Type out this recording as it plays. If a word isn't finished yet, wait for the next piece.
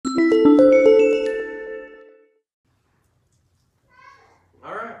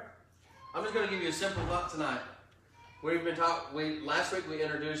simple thought tonight. We've been talking. Last week we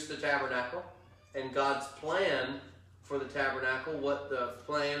introduced the tabernacle and God's plan for the tabernacle, what the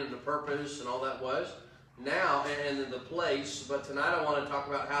plan and the purpose and all that was. Now, and then the place. But tonight I want to talk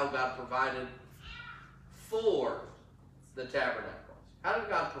about how God provided for the tabernacle. How did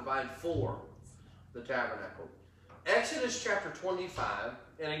God provide for the tabernacle? Exodus chapter 25.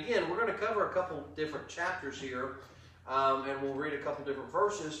 And again, we're going to cover a couple different chapters here. And we'll read a couple different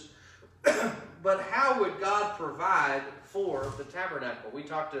verses. But how would God provide for the tabernacle? We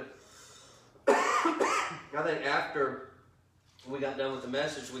talked to, I think after we got done with the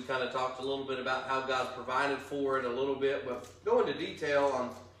message, we kind of talked a little bit about how God provided for it a little bit, but go into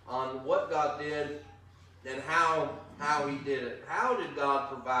detail on what God did and how He did it. How did God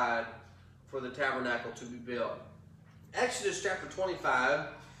provide for the tabernacle to be built? Exodus chapter 25,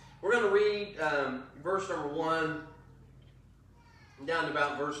 we're going to read verse number 1 down to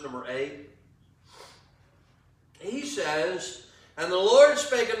about verse number 8. He says, "And the Lord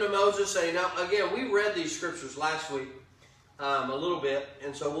spake unto Moses, saying," now again, we read these scriptures last week a little bit,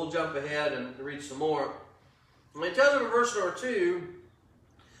 and so we'll jump ahead and read some more. And it tells him in verse number 2,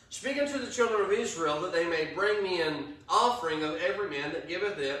 "Speak unto the children of Israel, that they may bring me an offering of every man that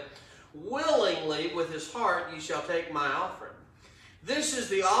giveth it willingly with his heart, ye shall take my offering. This is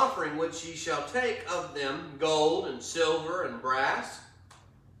the offering which ye shall take of them, gold and silver and brass,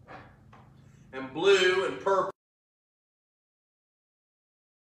 and blue and purple,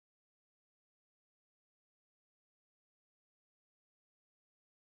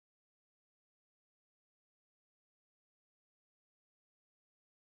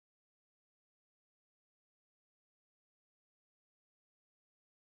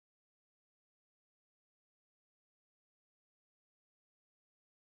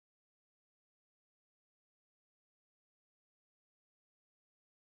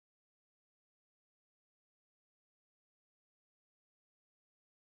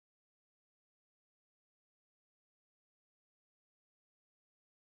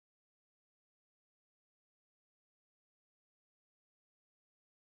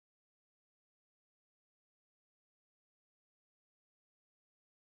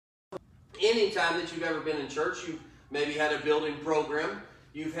 anytime that you've ever been in church, you've maybe had a building program,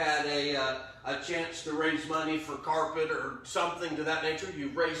 you've had a chance to raise money for carpet or something to that nature,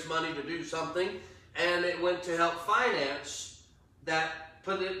 you've raised money to do something, and it went to help finance that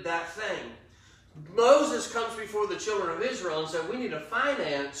thing. Moses comes before the children of Israel and said, we need to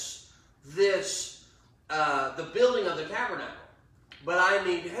finance this, the building of the tabernacle, but I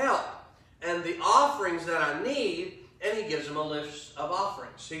need help, and the offerings that I need. And he gives them a list of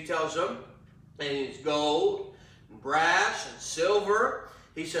offerings. He tells them, and it's gold, and brass, and silver.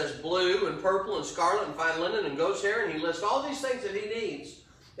 He says blue, and purple, and scarlet, and fine linen, and goat's hair. And he lists all these things that he needs.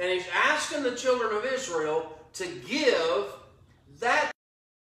 And he's asking the children of Israel to give that.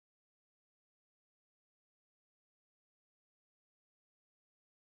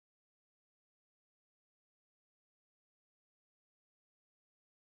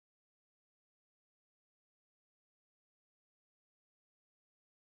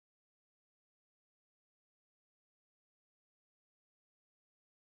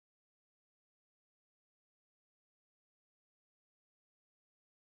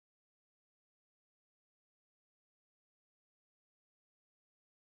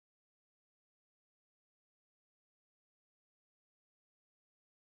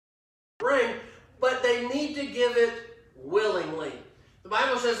 Bring, but they need to give it willingly. The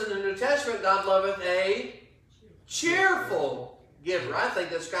Bible says in the New Testament, God loveth a cheerful giver. I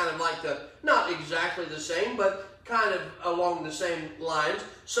think that's kind of like not exactly the same, but kind of along the same lines.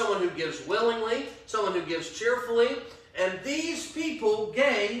 Someone who gives willingly, someone who gives cheerfully, and these people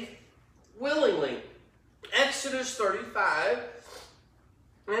gave willingly. Exodus 35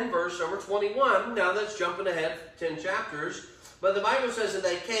 and verse number 21. Now that's jumping ahead 10 chapters. But the Bible says that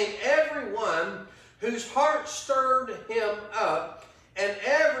they came, everyone whose heart stirred him up, and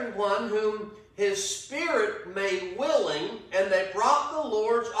everyone whom his spirit made willing, and they brought the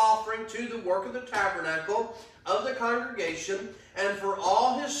Lord's offering to the work of the tabernacle of the congregation, and for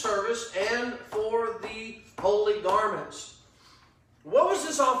all his service, and for the holy garments. What was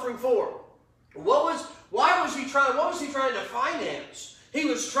this offering for? What was he trying to finance? He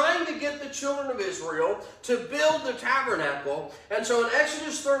was trying to get the children of Israel to build the tabernacle. And so in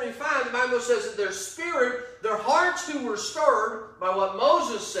Exodus 35, the Bible says that their spirit, their hearts who were stirred by what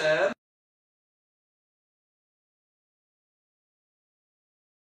Moses said,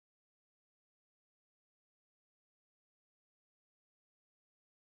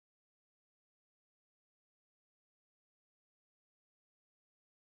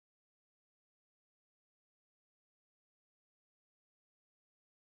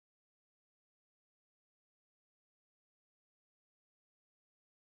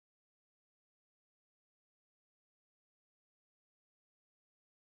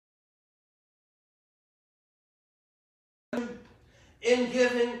 in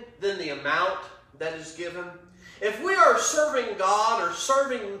giving than the amount that is given. If we are serving God or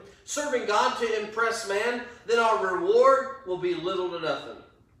serving God to impress man, then our reward will be little to nothing.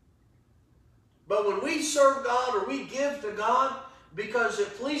 But when we serve God or we give to God because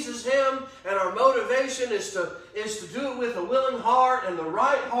it pleases Him and our motivation is to do it with a willing heart and the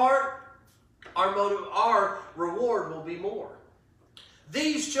right heart, our reward will be more.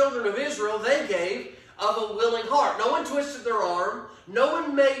 These children of Israel, they gave of a willing heart. No one twisted their arm. No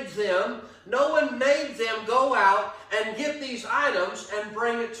one made them go out and get these items and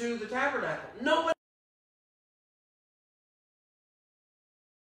bring it to the tabernacle. No one.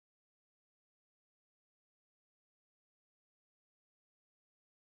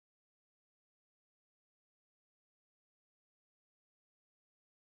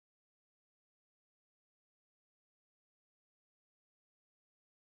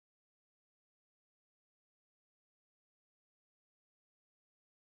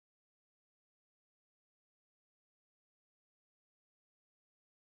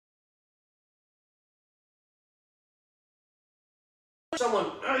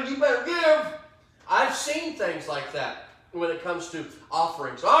 Someone, oh, you better give. I've seen things like that when it comes to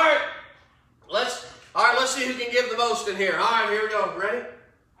offerings. All right, let's see who can give the most in here. All right, here we go. Ready?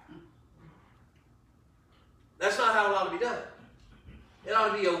 That's not how it ought to be done. It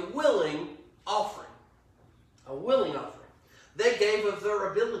ought to be a willing offering. A willing offering. They gave of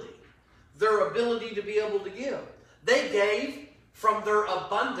their ability to be able to give. They gave from their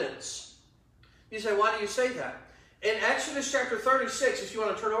abundance. You say, why do you say that? In Exodus chapter 36, if you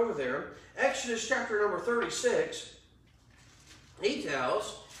want to turn over there, Exodus chapter number 36, he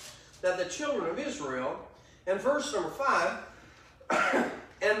tells that the children of Israel, in verse number 5,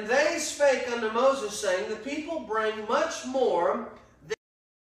 and they spake unto Moses, saying, the people bring much more than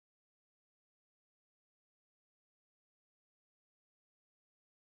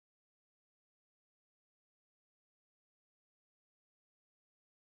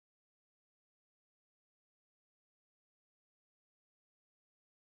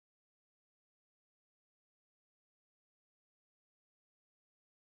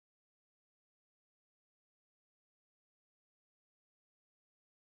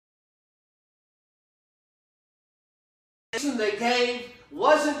the reason they gave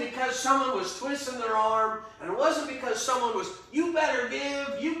wasn't because someone was twisting their arm, and it wasn't because someone was, you better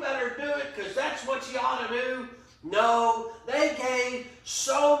give, you better do it, because that's what you ought to do. No, they gave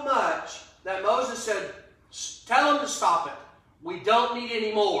so much that Moses said, tell them to stop it. We don't need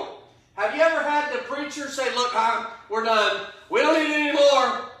any more. Have you ever had the preacher say, look, we're done. We don't need any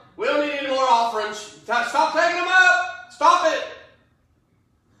more. We don't need any more offerings. Stop taking them up. Stop it.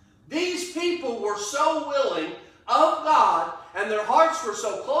 These people were so willing of God, and their hearts were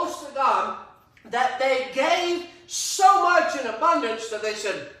so close to God, that they gave so much in abundance that they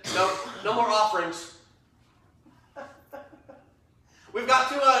said, no, no more offerings. We've got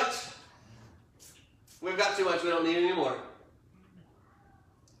too much. We've got too much. We don't need any more.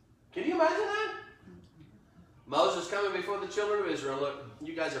 Can you imagine that? Moses coming before the children of Israel. Look,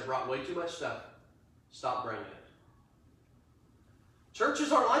 you guys have brought way too much stuff. Stop bringing it.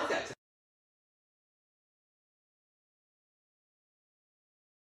 Churches aren't like that today.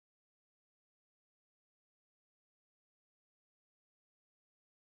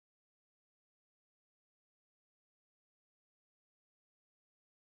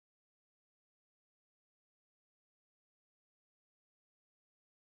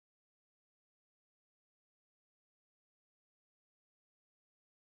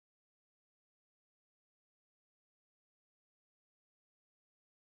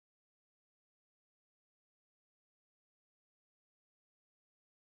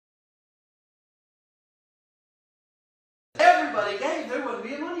 Everybody gave, there wouldn't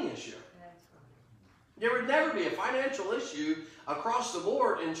be a money issue. There would never be a financial issue across the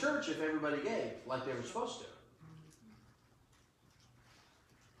board in church if everybody gave like they were supposed to.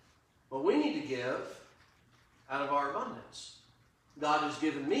 But we need to give out of our abundance. God has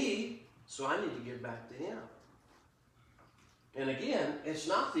given me, so I need to give back to Him. And again, it's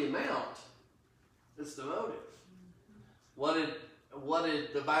not the amount, it's the motive. What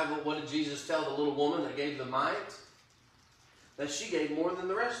did Jesus tell the little woman that gave the mite? That she gave more than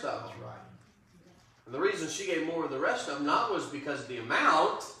the rest of them. That's right. And the reason she gave more than the rest of them, not was because of the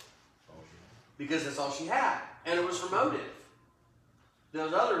amount, because that's all she had. And it was her motive.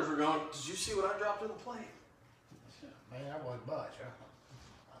 Those others were going, did you see what I dropped in the plate? Man, that wasn't much,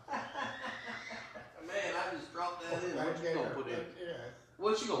 huh? Man, I just dropped that in. What you going to put in? Yeah.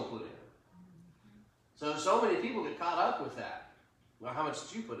 What you going to put in? So many people get caught up with that. Well, how much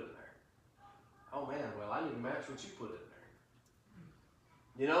did you put in there? Oh man, well, I need to match what you put in there.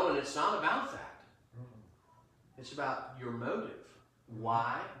 You know, and it's not about that. It's about your motive.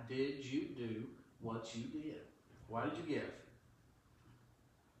 Why did you do what you did? Why did you give?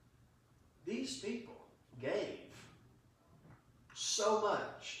 These people gave so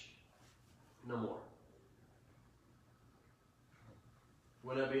much, no more.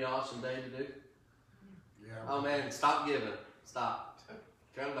 Wouldn't that be an awesome day to do? Yeah. Oh man, stop giving. Stop.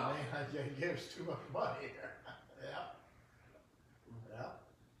 Cut it off. Man, it gives too much money. Yeah. Yeah.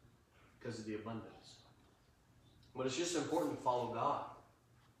 Because of the abundance. But it's just important to follow God.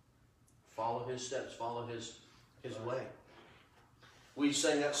 Follow His steps. Follow His way. We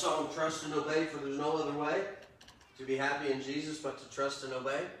sang that song, Trust and Obey, for there's no other way to be happy in Jesus but to trust and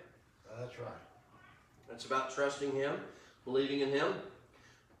obey. That's right. It's about trusting Him, believing in Him.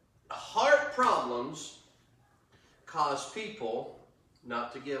 Heart problems cause people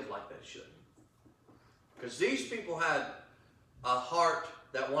not to give like they should. Because these people had a heart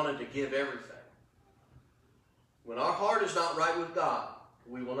that wanted to give everything. When our heart is not right with God,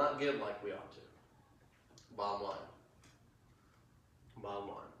 we will not give like we ought to. Bottom line. Bottom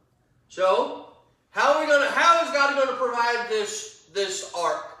line. So, how is God going to provide this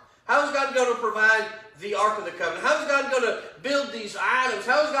ark? How is God going to provide the Ark of the Covenant? How is God going to build these items?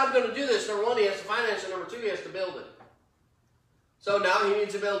 How is God going to do this? Number one, He has to finance it. Number two, He has to build it. So now He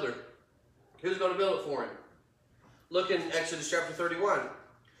needs a builder. Who's going to build it for Him? Look in Exodus chapter 31.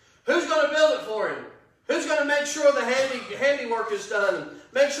 Who's going to build it for Him? Who's going to make sure the handiwork is done? And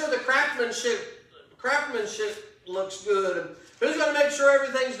make sure the craftsmanship looks good? And who's going to make sure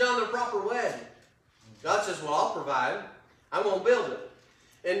everything's done the proper way? God says, well, I'll provide. I'm going to build it.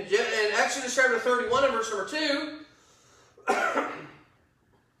 In Exodus chapter 31 and verse number 2,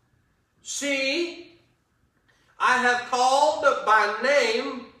 see, I have called by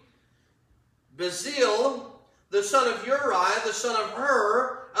name Bezalel, the son of Uriah, the son of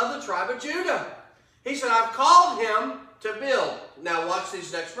Hur, of the tribe of Judah. He said, I've called him to build. Now watch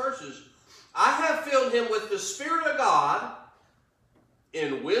these next verses. I have filled him with the Spirit of God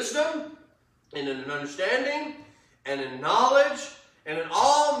in wisdom, and in understanding, and in knowledge, and in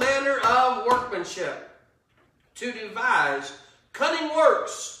all manner of workmanship, to devise cunning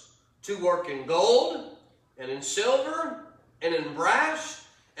works, to work in gold, and in silver, and in brass,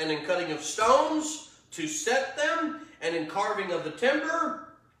 and in cutting of stones, to set them, and in carving of the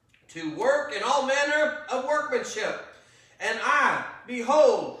timber, to work in all manner of workmanship. And I,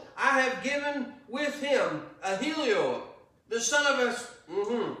 behold, I have given with him Ahilio, the son of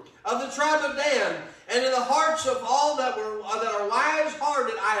the tribe of Dan, and in the hearts of all that are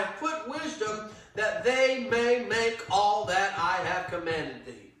wise-hearted I have put wisdom, that they may make all that I have commanded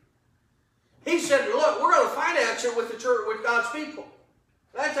thee. He said, look, we're going to finance it with the church, with God's people.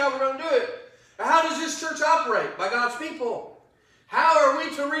 That's how we're going to do it. How does this church operate? By God's people. How are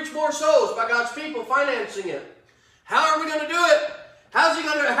we to reach more souls? By God's people financing it. How are we going to do it? How is he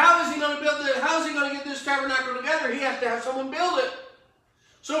going to build it? How is he going to get this tabernacle together? He has to have someone build it.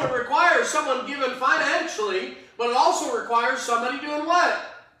 So it requires someone given financially, but it also requires somebody doing what?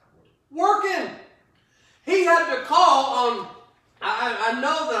 Working. He had to call on, I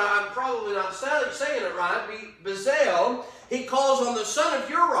know that I'm probably not saying it right, Bezalel. He calls on the son of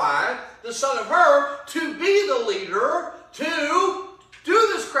Uriah, the son of Hur, to be the leader, to do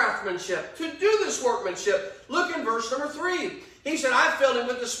this craftsmanship, to do this workmanship. Look in verse number 3. He said, I filled him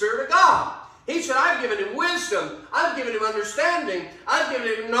with the Spirit of God. He said, I've given him wisdom. I've given him understanding. I've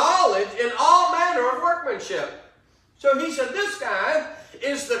given him knowledge in all manner of workmanship. So he said, this guy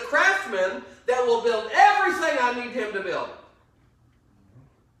is the craftsman that will build everything I need him to build.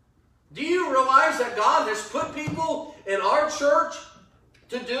 Do you realize that God has put people in our church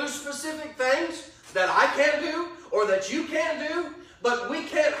to do specific things that I can't do or that you can't do? But we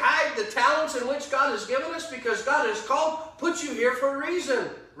can't hide the talents in which God has given us, because God has put you here for a reason,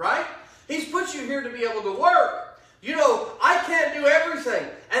 right? He's put you here to be able to work. You know, I can't do everything,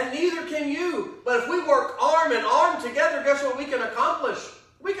 and neither can you. But if we work arm in arm together, guess what we can accomplish?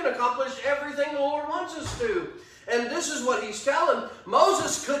 We can accomplish everything the Lord wants us to. And this is what he's telling.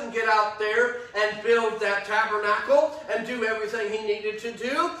 Moses couldn't get out there and build that tabernacle and do everything he needed to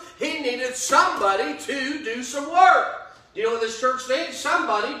do. He needed somebody to do some work. You know what this church needs?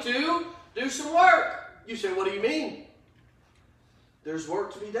 Somebody to do some work. You say, what do you mean? There's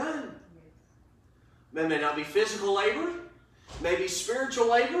work to be done. It may not be physical labor, maybe spiritual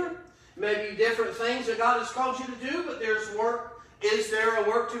labor, maybe different things that God has called you to do, but there's work. Is there a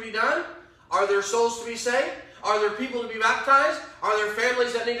work to be done? Are there souls to be saved? Are there people to be baptized? Are there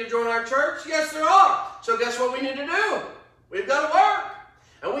families that need to join our church? Yes, there are. So guess what we need to do? We've got to work.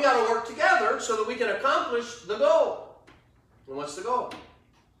 And we got to work together so that we can accomplish the goal. And what's the goal?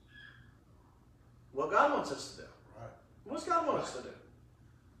 what God wants us to do. Right. What's God want us to do?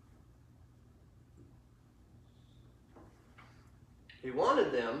 He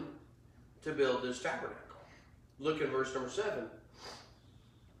wanted them to build this tabernacle. Look at verse number 7.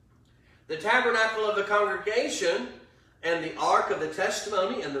 The tabernacle of the congregation and the ark of the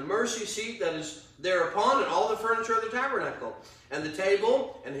testimony and the mercy seat that is thereupon and all the furniture of the tabernacle, and the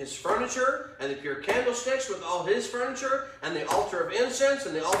table and his furniture, and the pure candlesticks with all his furniture, and the altar of incense,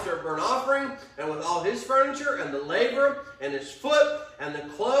 and the altar of burnt offering, and with all his furniture, and the laver, and his foot, and the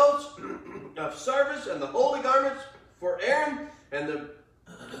clothes of service, and the holy garments for Aaron, and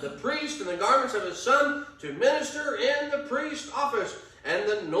the priest, and the garments of his son to minister in the priest's office, and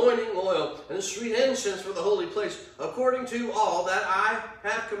the anointing oil, and the sweet incense for the holy place, according to all that I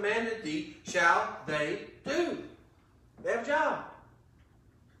have commanded thee, shall they do. They have a job.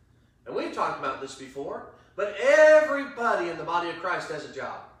 And we've talked about this before, but everybody in the body of Christ has a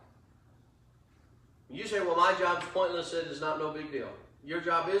job. You say, well, my job's pointless, it is not no big deal. Your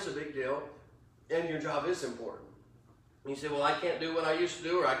job is a big deal, and your job is important. And you say, well, I can't do what I used to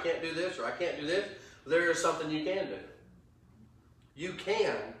do, or I can't do this, or I can't do this. There is something you can do. You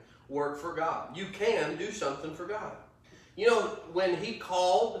can work for God. You can do something for God. You know, when he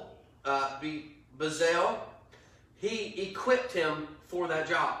called Bezalel, he equipped him for that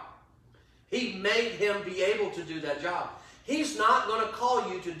job. He made him be able to do that job. He's not going to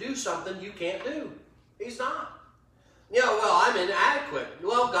call you to do something you can't do. He's not. Yeah, well, I'm inadequate.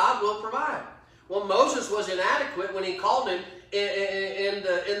 Well, God will provide. Well, Moses was inadequate when he called him in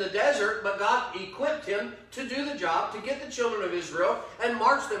the desert, but God equipped him to do the job, to get the children of Israel and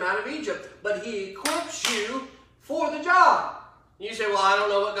march them out of Egypt. But he equips you for the job. You say, well, I don't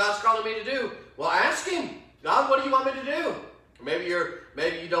know what God's calling me to do. Well, ask him. God, what do you want me to do? Maybe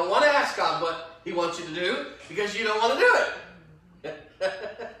you don't want to ask God what he wants you to do because you don't want to do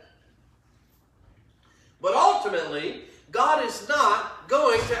it. But ultimately, God is not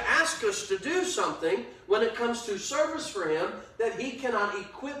going to ask us to do something when it comes to service for him that he cannot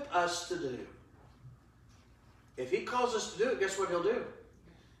equip us to do. If he calls us to do it, guess what he'll do?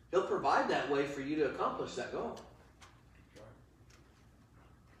 He'll provide that way for you to accomplish that goal.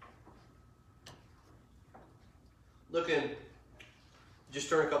 Look in, just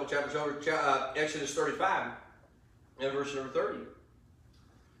turn a couple chapters over, Exodus 35 and verse number 30.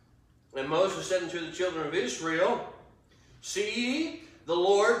 And Moses said unto the children of Israel, see ye, the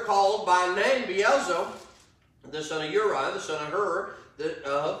Lord called by name Beelzebub, the son of Uriah, the son of Hur,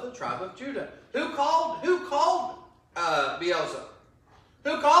 of the tribe of Judah. Who called Beelzebub?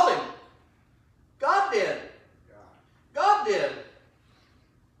 Who called him? God did. God did.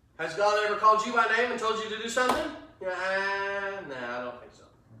 Has God ever called you by name and told you to do something? No, I don't think so.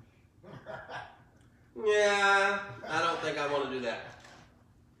 Yeah, I don't think I want to do that.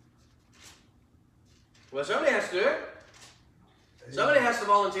 Well, somebody has to do it. Somebody has to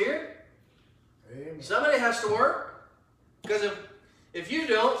volunteer. Amen. Somebody has to work. Because if you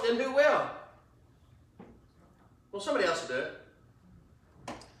don't, then who will? Well, somebody else will do it.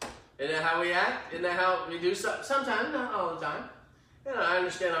 Isn't that how we act? Isn't that how we do sometimes? Not all the time. You know, I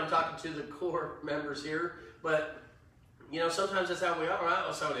understand I'm talking to the core members here, but you know, sometimes that's how we are. Right?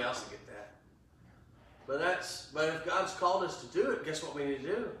 Well, somebody else will get that. But if God's called us to do it, guess what we need to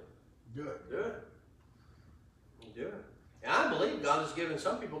do? Do it. Do it. Do it. And I believe God has given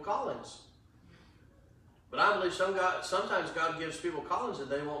some people callings. But I believe sometimes God gives people callings and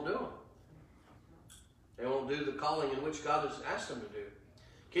they won't do them. They won't do the calling in which God has asked them to do.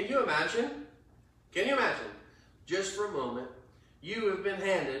 Can you imagine? Can you imagine? Just for a moment, you have been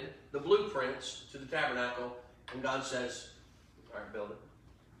handed the blueprints to the tabernacle and God says, all right, build it.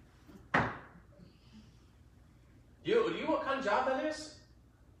 Do you know what kind of job that is?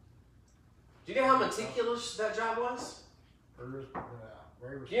 Do you know how meticulous that job was? Do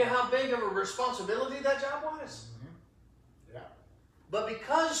you know how big of a responsibility that job was? Mm-hmm. Yeah. But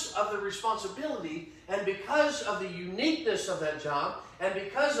because of the responsibility and because of the uniqueness of that job and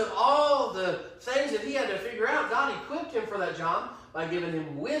because of all the things that he had to figure out, God equipped him for that job by giving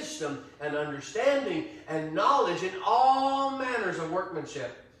him wisdom and understanding and knowledge in all manners of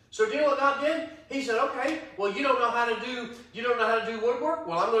workmanship. So do you know what God did? He said, okay, well, you don't know how to do woodwork?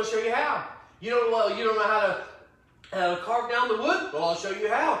 Well, I'm going to show you how. You don't know how to carve down the wood? Well, I'll show you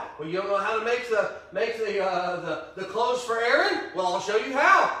how. Well, you don't know how to make the clothes for Aaron? Well, I'll show you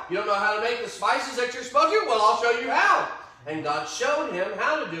how. You don't know how to make the spices that you're supposed to? Well, I'll show you how. And God showed him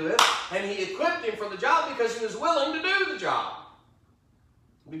how to do it, and he equipped him for the job because he was willing to do the job.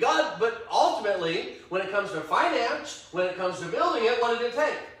 But ultimately, when it comes to finance, when it comes to building it, what did it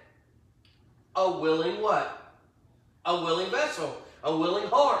take? A willing what? A willing vessel. A willing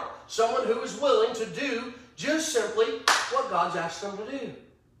heart. Someone who is willing to do just simply what God's asked them to do.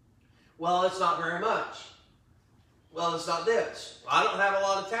 Well, it's not very much. Well, it's not this. I don't have a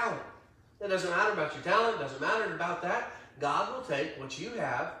lot of talent. It doesn't matter about your talent. It doesn't matter about that. God will take what you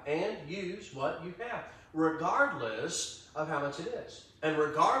have and use what you have, regardless of how much it is. And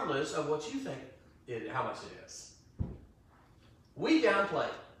regardless of what you think how much it is. We downplay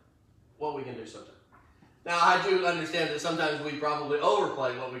what we can do sometimes. Now, I do understand that sometimes we probably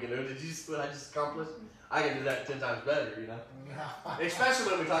overplay what we can do. Did you see what I just accomplished? I can do that 10 times better, you know.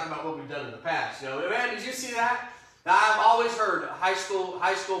 Especially when we talk about what we've done in the past. You know, man, did you see that? Now, I've always heard high school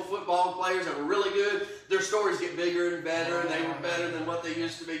football players that were really good, their stories get bigger and better, and they were better than what they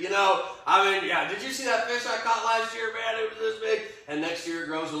used to be. You know, I mean, yeah, did you see that fish I caught last year, man? It was this big. And next year it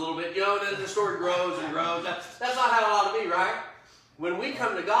grows a little bit, you know, and then the story grows and grows. That's not how it ought to be, right? When we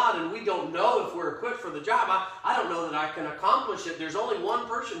come to God and we don't know if we're equipped for the job, I don't know that I can accomplish it. There's only one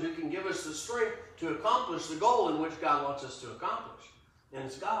person who can give us the strength to accomplish the goal in which God wants us to accomplish, and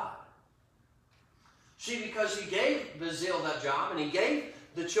it's God. See, because he gave Bezalel that job and he gave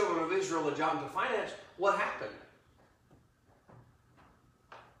the children of Israel the job to finance, what happened?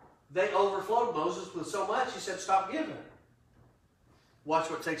 They overflowed Moses with so much, he said, stop giving. Watch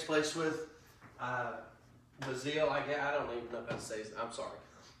what takes place with Bezalel. I don't even know how to say it. I'm sorry.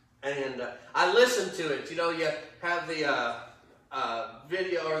 And I listened to it. You know, you have the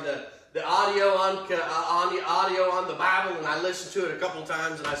video or the audio on the audio on the Bible, and I listened to it a couple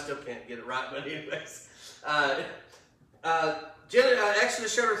times, and I still can't get it right. But anyways,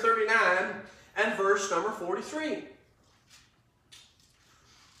 Exodus chapter 39 and verse number 43.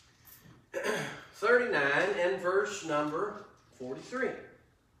 39 and verse number 43.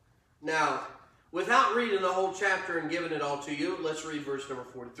 Now, without reading the whole chapter and giving it all to you, let's read verse number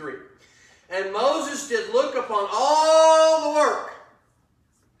 43. And Moses did look upon all the work,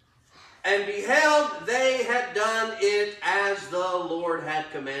 and beheld they had done it as the Lord had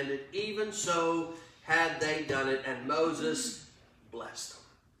commanded. Even so had they done it, and Moses blessed them.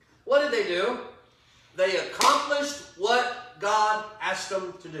 What did they do? They accomplished what God asked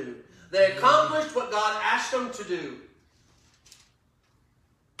them to do. They accomplished what God asked them to do.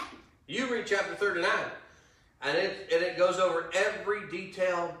 You read chapter 39, and it goes over every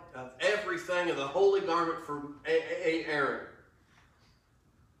detail of everything of the holy garment for Aaron.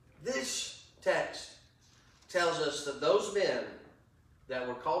 This text tells us that those men that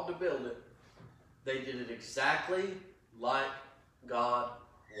were called to build it, they did it exactly like God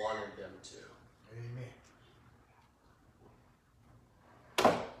wanted them to.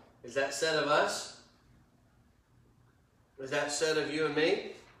 Amen. Is that said of us? Is that said of you and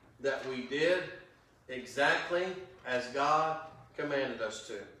me? That we did exactly as God commanded us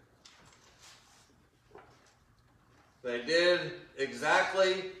to. They did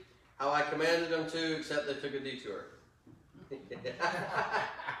exactly how I commanded them to, except they took a detour.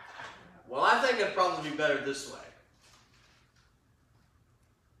 Well, I think it'd probably be better this way.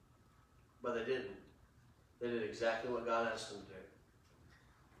 But they didn't. They did exactly what God asked them to do.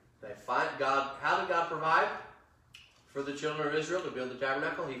 They find God. How did God provide for the children of Israel to build the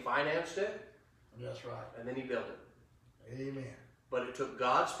tabernacle? He financed it. That's right. And then he built it. Amen. But it took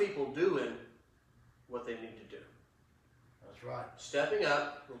God's people doing what they need to do. That's right. Stepping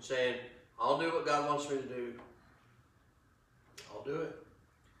up and saying, I'll do what God wants me to do. I'll do it.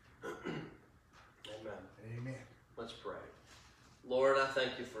 Amen. Amen. Let's pray. Lord, I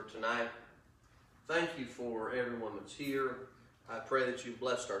thank you for tonight. Thank you for everyone that's here. I pray that you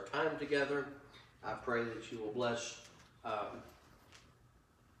blessed our time together. I pray that you will bless the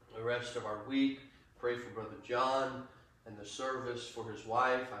rest of our week. Pray for Brother John and the service, for his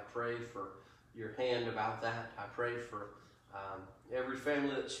wife. I pray for your hand about that. I pray for every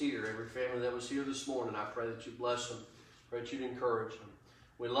family that's here, every family that was here this morning. I pray that you bless them. Pray that you'd encourage them.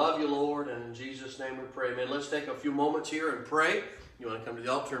 We love you, Lord, and in Jesus' name we pray. Amen. Let's take a few moments here and pray. You want to come to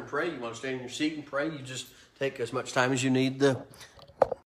the altar and pray? You want to stay in your seat and pray? You just take as much time as you need. The